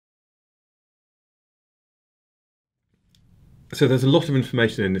So there's a lot of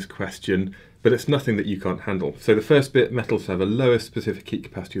information in this question, but it's nothing that you can't handle. So the first bit, metals have a lower specific heat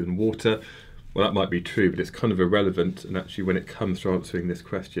capacity than water. Well, that might be true, but it's kind of irrelevant, and actually when it comes to answering this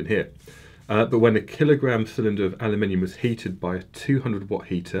question here. But when a kilogram cylinder of aluminium was heated by a 200 watt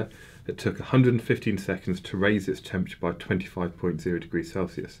heater, it took 115 seconds to raise its temperature by 25.0 degrees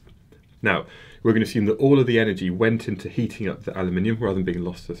Celsius. Now, we're going to assume that all of the energy went into heating up the aluminium rather than being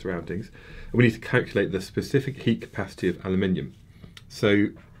lost to the surroundings. And we need to calculate the specific heat capacity of aluminium. So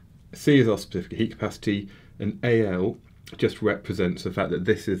C is our specific heat capacity, and AL just represents the fact that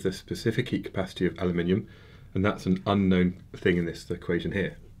this is the specific heat capacity of aluminium, and that's an unknown thing in this equation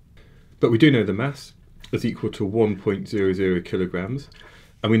here. But we do know the mass is equal to 1.00 kilograms,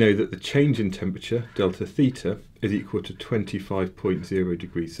 and we know that the change in temperature, delta theta, is equal to 25.0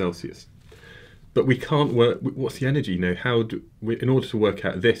 degrees Celsius. But we can't work, what's the energy? In order to work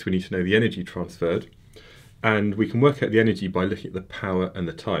out this, we need to know the energy transferred, and we can work out the energy by looking at the power and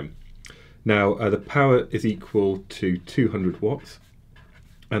the time. Now, the power is equal to 200 watts,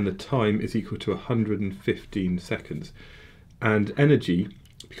 and the time is equal to 115 seconds. And energy,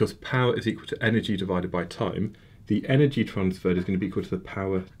 because power is equal to energy divided by time, the energy transferred is going to be equal to the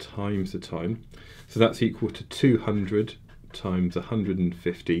power times the time. So that's equal to 200 times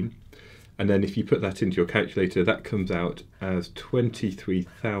 115. And then if you put that into your calculator, that comes out as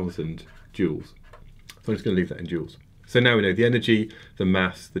 23,000 joules. So I'm just going to leave that in joules. So now we know the energy, the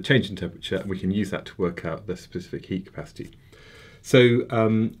mass, the change in temperature, and we can use that to work out the specific heat capacity. So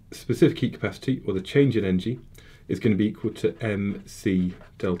specific heat capacity, or the change in energy, is going to be equal to mc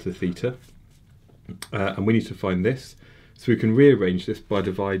delta theta. And we need to find this. So we can rearrange this by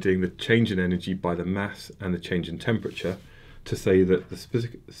dividing the change in energy by the mass and the change in temperature to say that the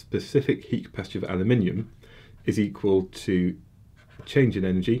specific heat capacity of aluminium is equal to change in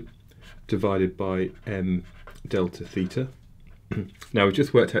energy divided by m delta theta. Now we've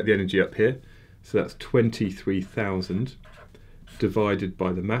just worked out the energy up here, so that's 23,000 divided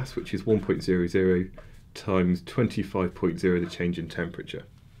by the mass, which is 1.00, times 25.0, the change in temperature.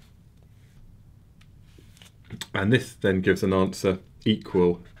 And this then gives an answer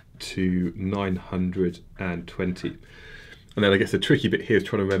equal to 920. And then I guess the tricky bit here is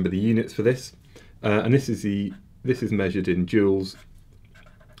trying to remember the units for this. And this is measured in joules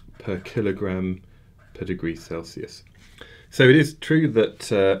per kilogram per degree Celsius. So it is true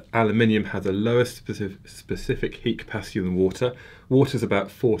that aluminium has a lower specific heat capacity than water. Water is about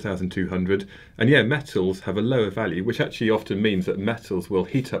 4,200, and yeah, metals have a lower value, which actually often means that metals will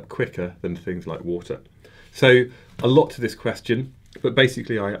heat up quicker than things like water. So a lot to this question, but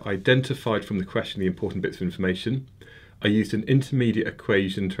basically I identified from the question the important bits of information. I used an intermediate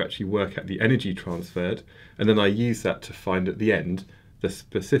equation to actually work out the energy transferred, and then I used that to find at the end the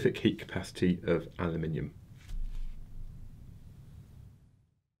specific heat capacity of aluminium.